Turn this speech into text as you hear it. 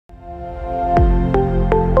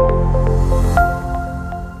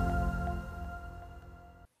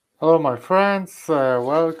Hello, my friends.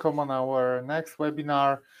 Welcome on our next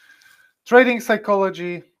webinar, Trading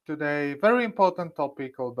Psychology. Today, very important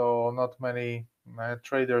topic, although not many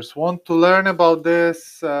traders want to learn about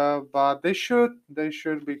this, but they should. They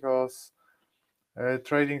should because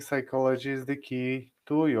trading psychology is the key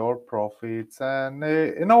to your profits. And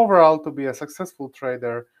in overall, to be a successful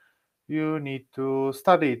trader, you need to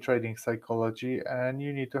study trading psychology and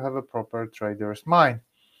you need to have a proper trader's mind.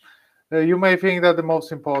 You may think that the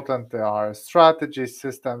most important are strategies,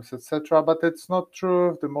 systems, etc., but it's not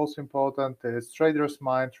true. The most important is trader's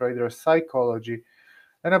mind, trader's psychology,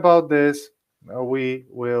 and about this we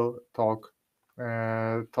will talk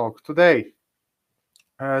today.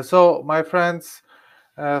 So, my friends,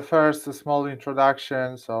 first a small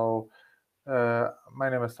introduction. My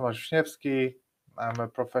name is Tomasz Wisniewski. I'm a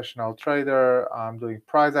professional trader. I'm doing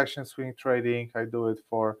price action swing trading. I do it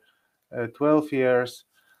for 12 years.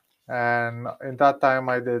 And in that time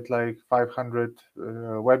I did like 500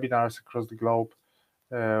 webinars across the globe,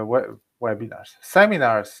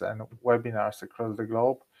 seminars and webinars across the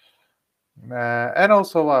globe. And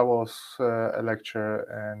also I was a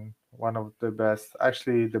lecturer in one of the best,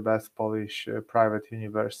 actually the best Polish private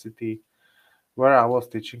university, where I was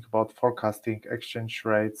teaching about forecasting exchange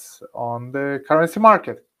rates on the currency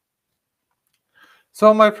market.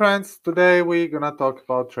 So my friends, today we're gonna talk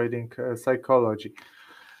about trading psychology.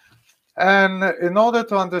 And in order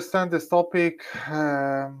to understand this topic,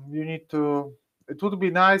 you need to. It would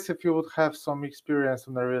be nice if you would have some experience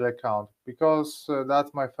on a real account, because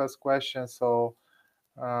that's my first question. So,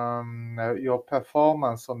 your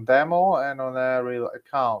performance on demo and on a real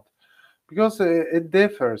account, because it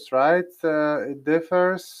differs, right? It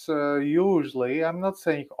differs usually. I'm not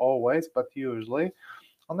saying always, but usually.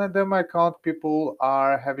 On a demo account, people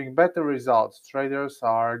are having better results. Traders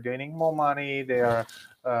are gaining more money, they are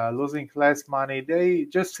losing less money, they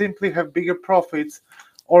just simply have bigger profits,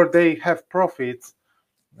 or they have profits,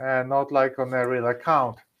 not like on a real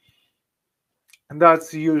account. And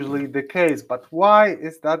that's usually the case. But why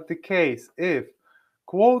is that the case if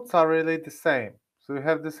quotes are really the same? So you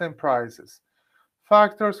have the same prices.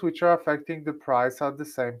 Factors which are affecting the price are the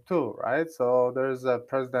same too, right? So there's a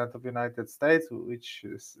president of the United States which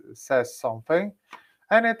says something,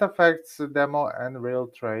 and it affects the demo and real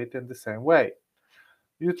trade in the same way.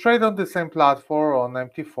 You trade on the same platform on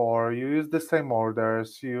MT4, you use the same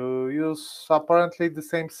orders, you use apparently the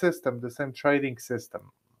same system, the same trading system.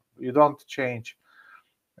 You don't change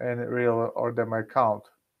in real or demo account.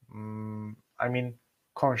 I mean,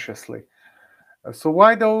 consciously. So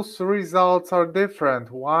why those results are different?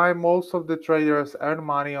 Why most of the traders earn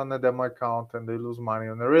money on a demo account and they lose money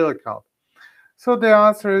on a real account? So the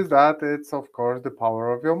answer is that it's of course the power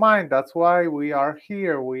of your mind. That's why we are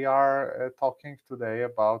here. We are talking today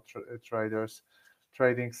about traders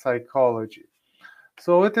trading psychology.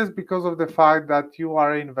 So it is because of the fact that you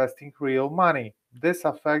are investing real money. This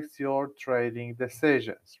affects your trading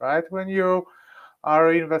decisions, right? When you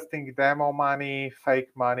are investing demo money, fake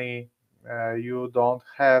money, you don't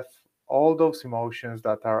have all those emotions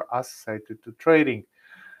that are associated to trading.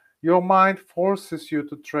 Your mind forces you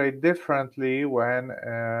to trade differently when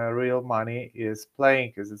real money is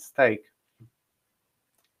playing, is at stake.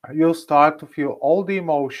 You start to feel all the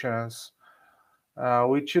emotions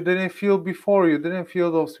which you didn't feel before. You didn't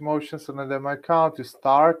feel those emotions on a demo account. You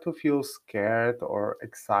start to feel scared or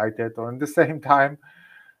excited, or at the same time,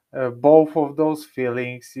 both of those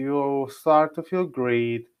feelings. You start to feel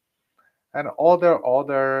greed and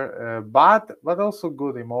other bad but also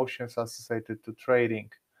good emotions associated to trading.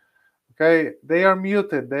 Okay, they are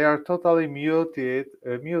muted. They are totally muted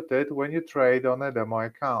when you trade on a demo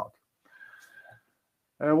account.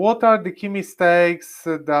 What are the key mistakes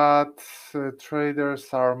that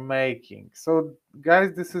traders are making? So,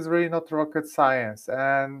 guys, this is really not rocket science.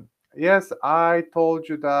 And yes, I told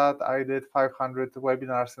you that I did 500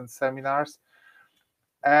 webinars and seminars,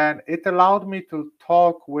 and it allowed me to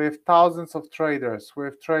talk with thousands of traders,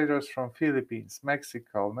 with traders from Philippines,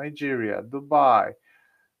 Mexico, Nigeria, Dubai,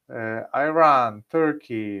 Iran,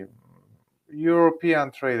 Turkey,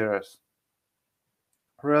 European traders,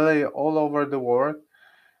 really all over the world.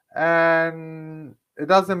 And it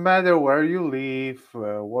doesn't matter where you live,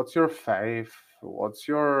 what's your faith, what's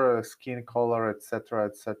your skin color, etc.,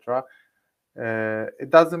 etc. It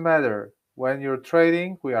doesn't matter. When you're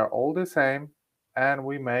trading, we are all the same, and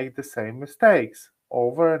we make the same mistakes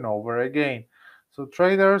over and over again. So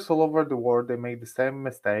traders all over the world, they make the same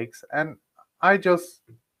mistakes, and I just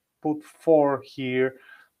put four here,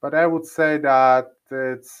 but I would say that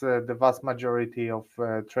it's the vast majority of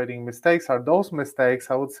trading mistakes are those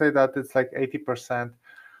mistakes. I would say that it's like 80%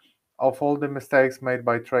 of all the mistakes made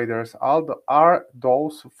by traders are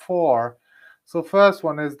those four. So first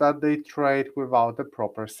one is that they trade without a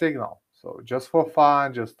proper signal. So just for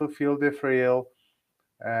fun, just to feel the thrill,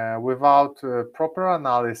 without proper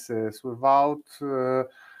analysis, without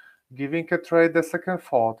giving a trade a second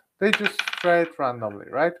thought. They just trade randomly,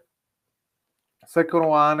 right? Second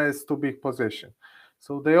one is too big position.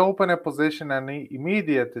 So they open a position and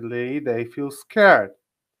immediately they feel scared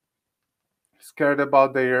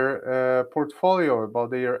about their portfolio,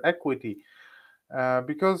 about their equity,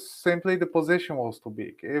 because simply the position was too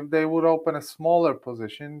big. If they would open a smaller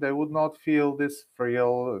position, they would not feel this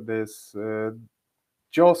thrill, this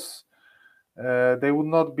just they would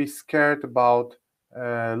not be scared about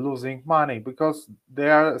losing money, because they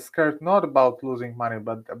are scared not about losing money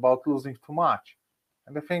but about losing too much.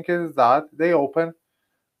 And the thing is that they open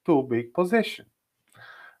too big position.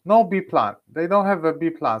 No B plan. They don't have a B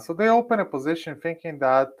plan. So they open a position thinking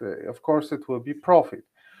that, of course, it will be profit.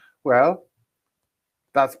 Well,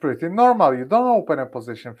 that's pretty normal. You don't open a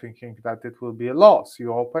position thinking that it will be a loss.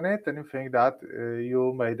 You open it and you think that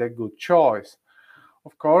you made a good choice.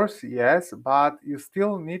 Of course, yes, but you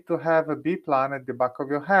still need to have a B plan at the back of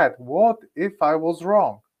your head. What if I was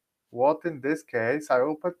wrong? What in this case I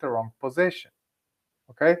opened the wrong position?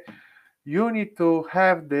 Okay, you need to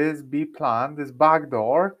have this B plan, this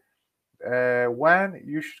backdoor, when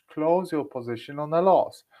you should close your position on a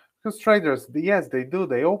loss. Because traders, yes, they do.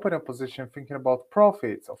 They open a position thinking about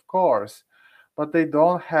profits, of course, but they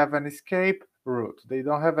don't have an escape route. They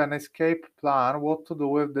don't have an escape plan what to do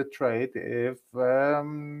with the trade if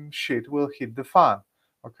shit will hit the fan.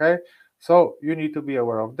 Okay, so you need to be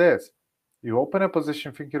aware of this. You open a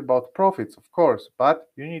position thinking about profits, of course, but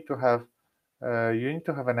you need to have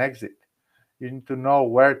an exit. You need to know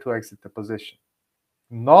where to exit the position,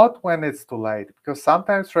 not when it's too late, because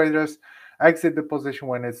sometimes traders exit the position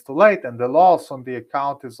when it's too late and the loss on the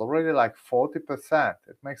account is already like 40%.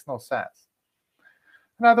 It makes no sense.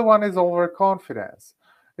 Another one is overconfidence.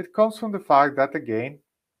 It comes from the fact that, again,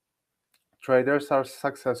 traders are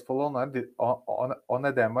successful on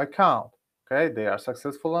a demo account. Okay, they are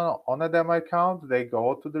successful on a demo account. They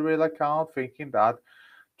go to the real account thinking that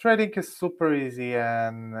trading is super easy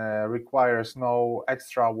and requires no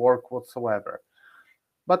extra work whatsoever.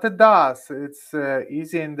 But it does. It's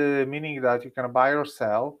easy in the meaning that you can buy or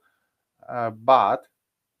sell, but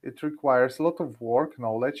it requires a lot of work,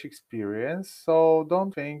 knowledge, experience. So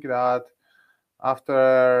don't think that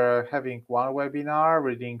after having one webinar,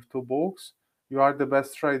 reading two books, you are the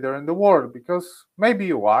best trader in the world, because maybe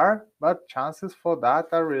you are, but chances for that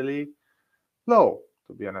are really low,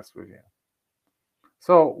 to be honest with you.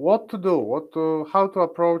 So what to do? How to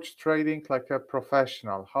approach trading like a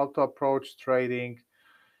professional? How to approach trading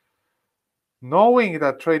knowing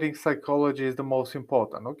that trading psychology is the most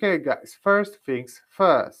important? Okay, guys, first things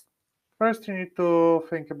first. First, you need to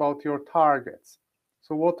think about your targets.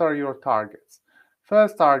 So, what are your targets?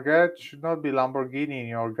 First target should not be Lamborghini in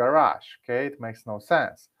your garage. Okay, it makes no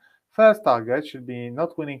sense. First target should be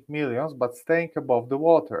not winning millions, but staying above the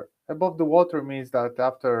water. Above the water means that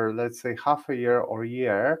after, let's say, half a year or a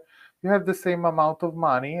year, you have the same amount of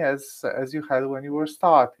money as you had when you were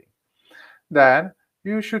starting. Then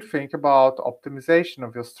you should think about optimization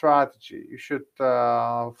of your strategy. You should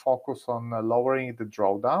focus on lowering the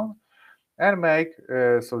drawdown and make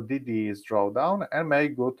so DD is drawdown, and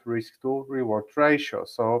make good risk to reward ratio.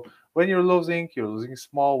 So when you're losing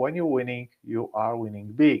small. When you're winning, you are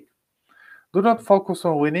winning big. Do not focus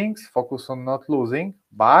on winnings, focus on not losing.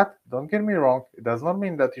 But don't get me wrong, it does not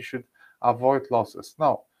mean that you should avoid losses.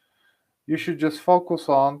 No, you should just focus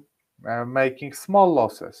on making small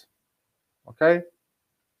losses. Okay,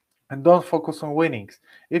 and don't focus on winnings.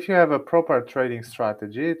 If you have a proper trading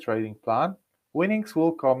strategy, trading plan, winnings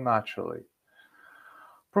will come naturally.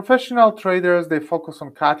 Professional traders, they focus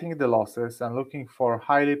on cutting the losses and looking for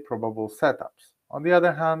highly probable setups. On the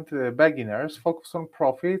other hand, beginners focus on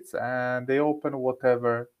profits and they open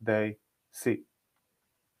whatever they see.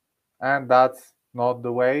 And that's not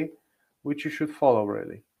the way which you should follow,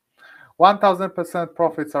 really. 1000%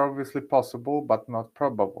 profits are obviously possible, but not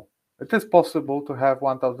probable. It is possible to have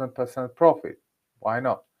 1000% profit. Why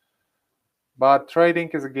not? But trading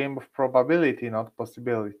is a game of probability, not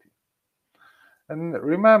possibility. And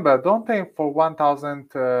remember, don't aim for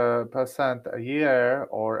 1000% a year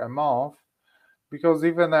or a month, because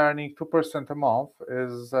even earning 2% a month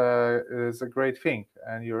is a great thing,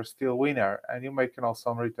 and you're still winner, and you make an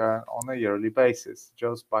awesome return on a yearly basis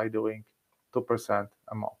just by doing 2%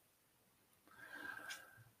 a month.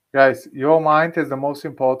 Guys, your mind is the most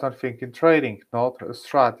important thing in trading, not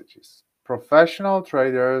strategies. Professional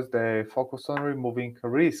traders, they focus on removing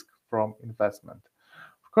risk from investment.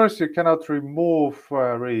 Of course, you cannot remove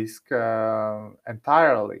risk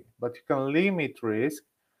entirely, but you can limit risk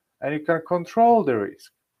and you can control the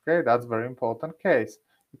risk. Okay, that's very important case.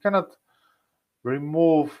 You cannot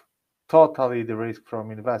remove totally the risk from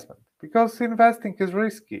investment because investing is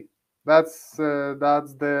risky. That's the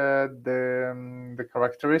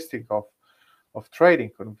characteristic of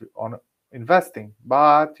trading on investing,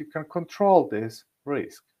 but you can control this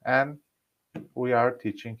risk, and we are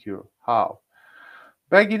teaching you how.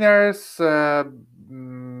 Beginners,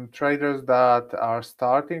 traders that are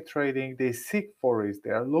starting trading, they seek for risk. They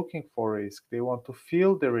are looking for risk. They want to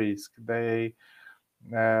feel the risk. They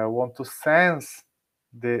want to sense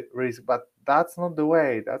the risk, but that's not the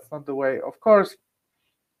way. That's not the way. Of course,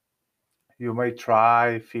 you may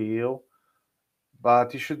try, feel,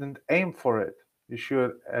 but you shouldn't aim for it. You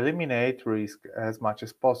should eliminate risk as much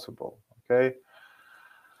as possible. Okay.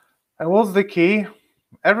 And what's the key?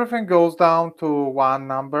 Everything goes down to one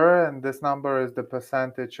number, and this number is the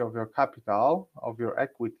percentage of your capital, of your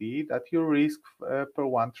equity that you risk per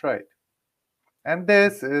one trade. And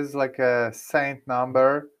this is like a saint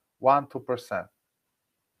number, 1-2%.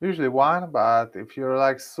 Usually one, but if you're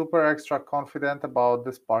like super extra confident about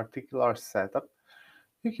this particular setup,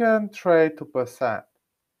 you can trade 2%.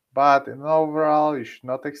 But in overall, you should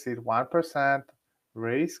not exceed 1%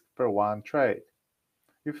 risk per one trade.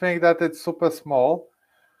 You think that it's super small?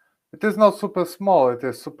 It is not super small, it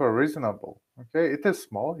is super reasonable. Okay, it is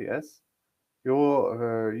small, yes.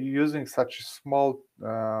 Using such a small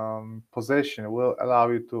position will allow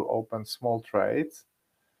you to open small trades,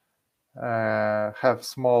 have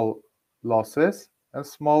small losses and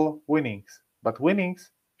small winnings. But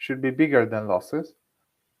winnings should be bigger than losses.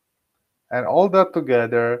 And all that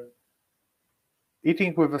together,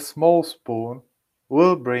 eating with a small spoon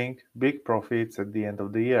will bring big profits at the end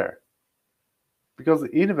of the year. Because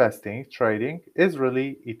investing, trading, is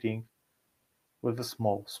really eating with a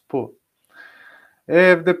small spoon.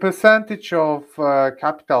 If the percentage of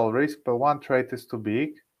capital risk per one trade is too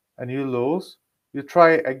big and you lose, you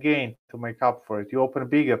try again to make up for it. You open a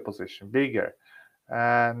bigger position, bigger.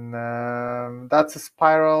 And that's a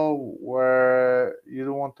spiral where you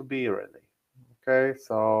don't want to be really. Okay,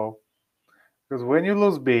 so because when you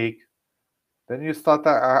lose big, then you start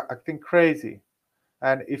acting crazy.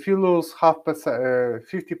 And if you lose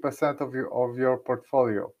 50% of your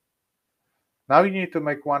portfolio, now you need to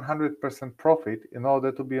make 100% profit in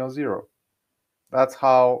order to be on zero. That's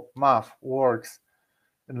how math works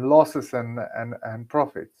in losses and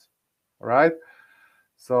profits, right?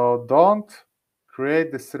 So don't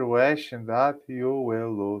create the situation that you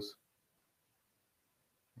will lose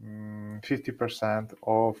 50%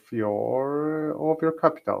 of your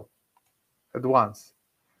capital at once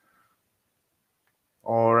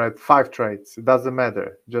or at 5 trades. It doesn't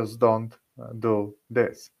matter. Just don't do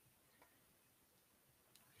this.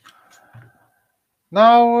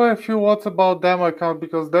 Now, a few words about demo account,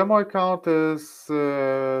 because demo account is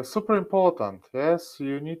super important. Yes,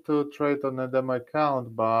 you need to trade on a demo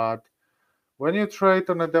account, but when you trade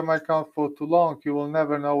on a demo account for too long, you will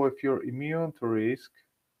never know if you're immune to risk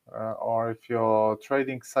or if your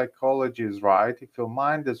trading psychology is right, if your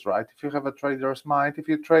mind is right, if you have a trader's mind, if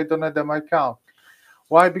you trade on a demo account.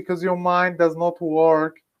 Why? Because your mind does not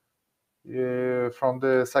work from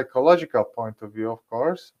the psychological point of view, of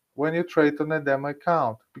course, when you trade on a demo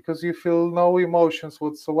account, because you feel no emotions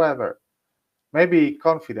whatsoever. Maybe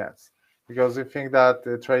confidence, because you think that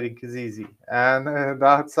trading is easy, and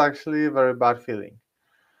that's actually a very bad feeling.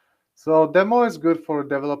 So demo is good for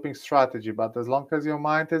developing strategy, but as long as your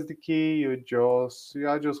mind is the key, you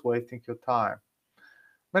are just wasting your time.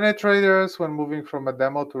 Many traders, when moving from a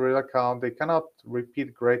demo to real account, they cannot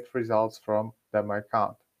repeat great results from demo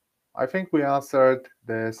account. I think we answered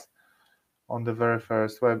this on the very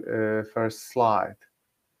first slide.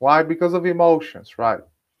 Why? Because of emotions, right?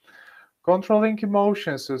 Controlling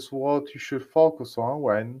emotions is what you should focus on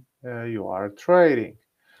when you are trading.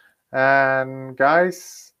 And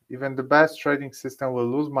guys, even the best trading system will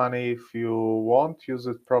lose money if you won't use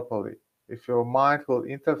it properly, if your mind will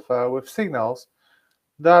interfere with signals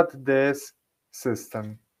that this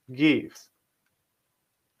system gives.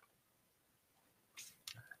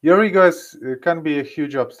 Your ego can be a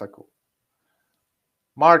huge obstacle.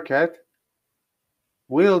 Market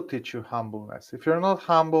will teach you humbleness. If you're not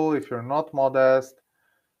humble, if you're not modest,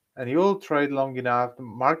 and you will trade long enough, the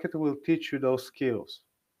market will teach you those skills.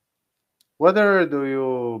 Whether do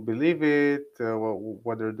you believe it,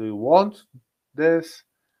 whether do you want this,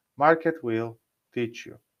 market will teach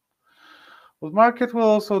you. What market will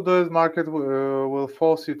also do is market will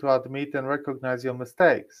force you to admit and recognize your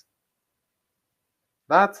mistakes.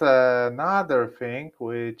 That's another thing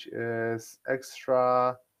which is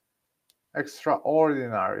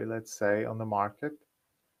extraordinary, let's say, on the market.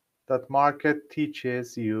 That market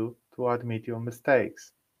teaches you to admit your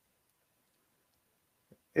mistakes.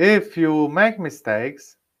 If you make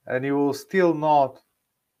mistakes and you will still not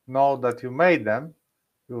know that you made them,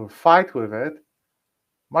 you will fight with it,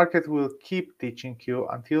 market will keep teaching you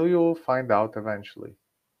until you will find out eventually.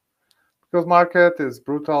 Because market is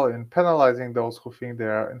brutal in penalizing those who think they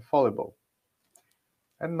are infallible.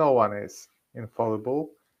 And no one is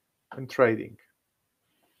infallible in trading.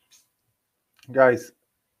 Guys,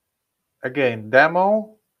 again,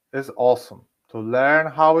 demo is awesome to learn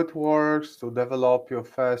how it works, to develop your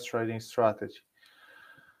first trading strategy.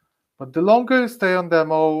 But the longer you stay on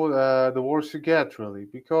demo, the worse you get, really,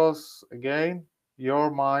 because again, your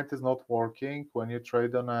mind is not working when you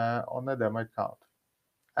trade on a demo account.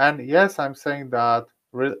 And yes, I'm saying that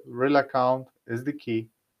real account is the key,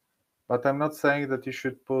 but I'm not saying that you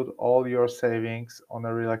should put all your savings on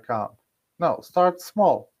a real account. No, start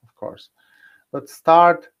small, of course, but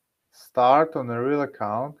start on a real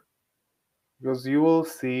account, because you will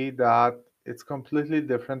see that it's completely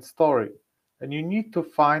different story. And you need to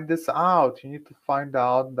find this out. You need to find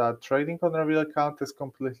out that trading on a real account is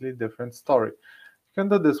completely different story. You can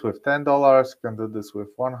do this with $10, you can do this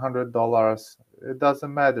with $100. It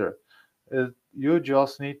doesn't matter. You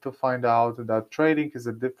just need to find out that trading is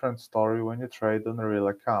a different story when you trade on a real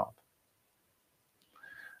account.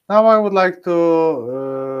 Now I would like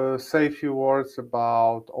to say a few words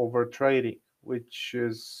about overtrading, which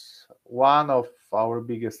is one of our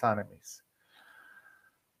biggest enemies.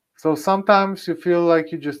 So sometimes you feel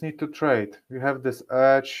like you just need to trade. You have this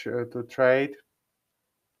urge to trade.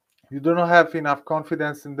 You do not have enough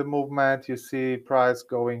confidence in the movement. You see price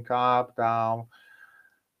going up, down.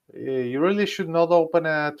 You really should not open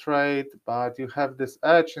a trade, but you have this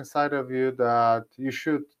urge inside of you that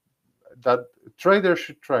that trader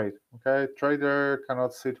should trade. Okay, trader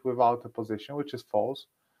cannot sit without a position, which is false.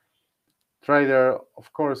 Trader,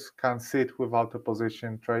 of course, can sit without a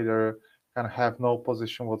position. Trader can have no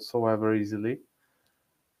position whatsoever easily.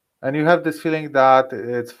 And you have this feeling that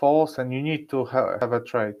it's false and you need to have a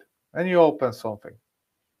trade. And you open something.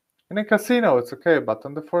 In a casino, it's okay, but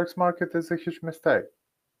on the forex market, it's a huge mistake.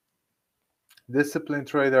 Disciplined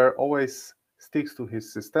trader always sticks to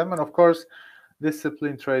his system. And of course,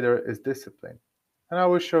 disciplined trader is disciplined. And I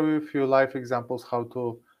will show you a few live examples how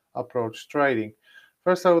to approach trading.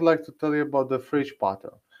 First, I would like to tell you about the fridge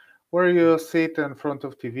pattern, where you sit in front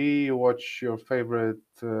of TV, you watch your favorite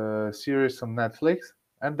series on Netflix,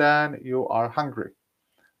 and then you are hungry.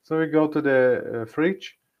 So you go to the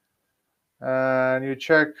fridge and you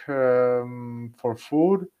check for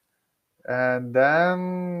food, and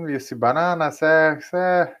then you see bananas, eggs,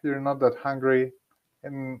 you're not that hungry.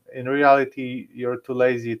 In reality, you're too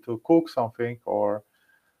lazy to cook something or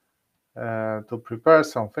to prepare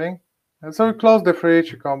something. And so you close the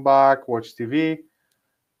fridge, you come back, watch TV,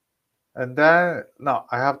 and then, no,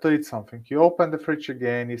 I have to eat something. You open the fridge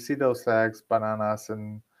again, you see those eggs, bananas,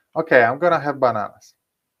 and okay, I'm gonna have bananas.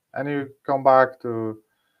 And you come back to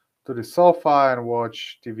the sofa and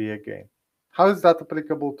watch TV again. How is that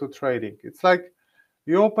applicable to trading? It's like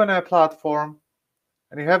you open a platform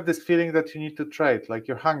and you have this feeling that you need to trade, like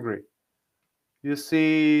you're hungry. You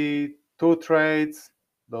see two trades,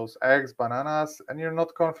 those eggs, bananas, and you're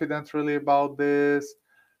not confident really about this.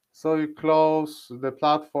 So you close the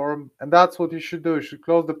platform, and that's what you should do. You should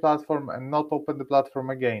close the platform and not open the platform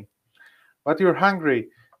again. But you're hungry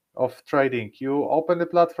of trading. You open the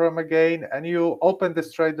platform again and you open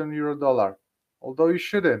this trade on euro dollar, although you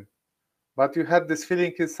shouldn't. But you had this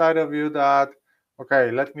feeling inside of you that,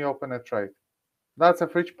 okay, let me open a trade. That's a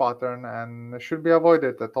fridge pattern and should be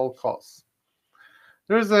avoided at all costs.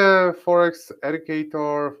 There's a forex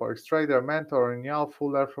educator, forex trader, mentor, Niall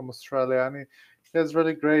Fuller from Australia, and he has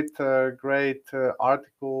really great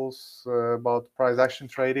articles about price action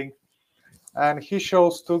trading. And he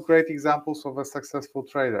shows two great examples of a successful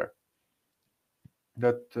trader.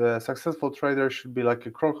 That successful trader should be like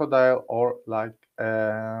a crocodile or like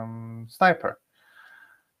a sniper.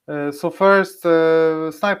 So first,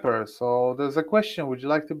 sniper. So there's a question: would you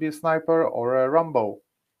like to be a sniper or a Rambo?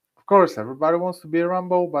 Of course, everybody wants to be a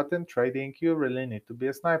Rambo, but in trading, you really need to be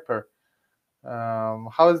a sniper.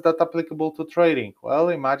 How is that applicable to trading? Well,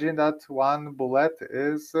 imagine that one bullet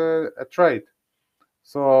is a trade.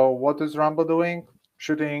 So what is Rambo doing?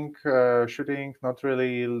 Shooting, not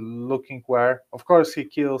really looking where. Of course, he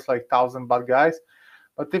kills like 1,000 bad guys,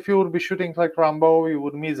 but if you would be shooting like Rambo, you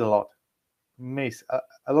would miss a lot,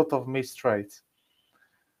 a lot of missed trades.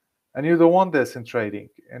 And you don't want this in trading.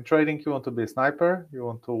 In trading, you want to be a sniper. You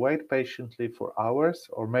want to wait patiently for hours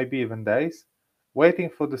or maybe even days, waiting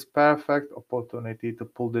for this perfect opportunity to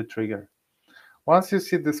pull the trigger. Once you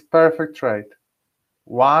see this perfect trade,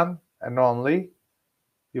 one and only,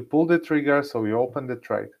 you pull the trigger, so you open the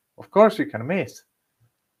trade. Of course, you can miss,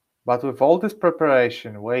 but with all this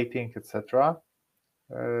preparation, waiting, etc.,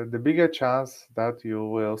 the bigger chance that you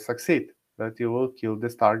will succeed, that you will kill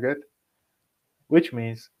this target, which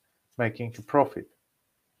means making a profit.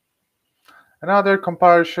 Another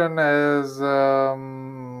comparison is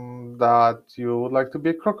that you would like to be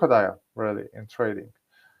a crocodile, really, in trading.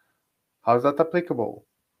 How is that applicable?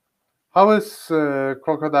 How is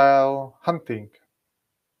crocodile hunting?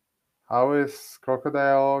 How is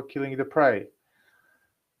crocodile killing the prey?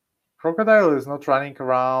 Crocodile is not running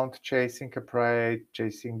around chasing a prey,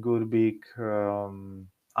 chasing good big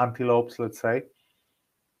antelopes, let's say.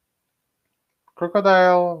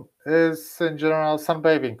 Crocodile is in general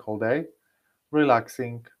sunbathing all day,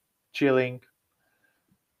 relaxing, chilling.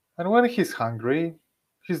 And when he's hungry,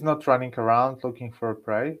 he's not running around looking for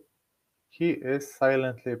prey. He is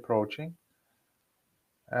silently approaching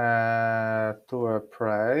to a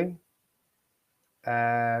prey,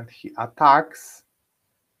 and he attacks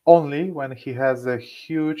only when he has a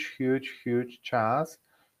huge chance,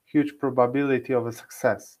 huge probability of a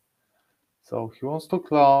success. So he wants to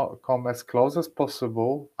come as close as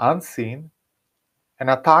possible, unseen, and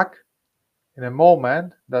attack in a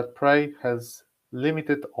moment that prey has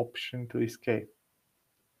limited option to escape.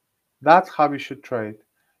 That's how you should trade.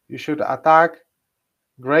 You should attack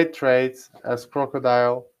great trades as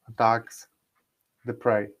crocodile attacks the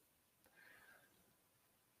prey.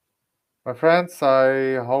 My friends,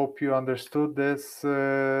 I hope you understood this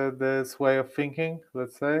way of thinking,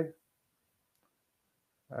 let's say.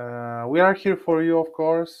 We are here for you, of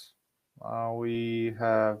course. We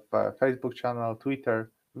have a Facebook channel,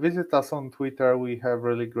 Twitter. Visit us on Twitter. We have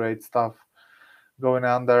really great stuff going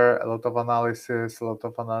on there. A lot of analysis, a lot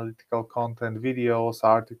of analytical content, videos,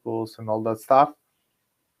 articles, and all that stuff.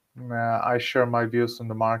 I share my views on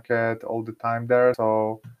the market all the time there,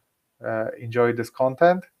 so enjoy this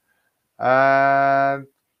content. And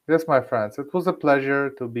yes, my friends, it was a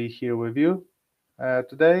pleasure to be here with you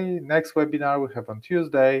today. Next webinar we have on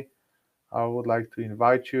Tuesday. I would like to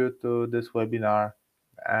invite you to this webinar,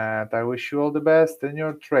 and I wish you all the best in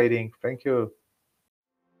your trading. Thank you.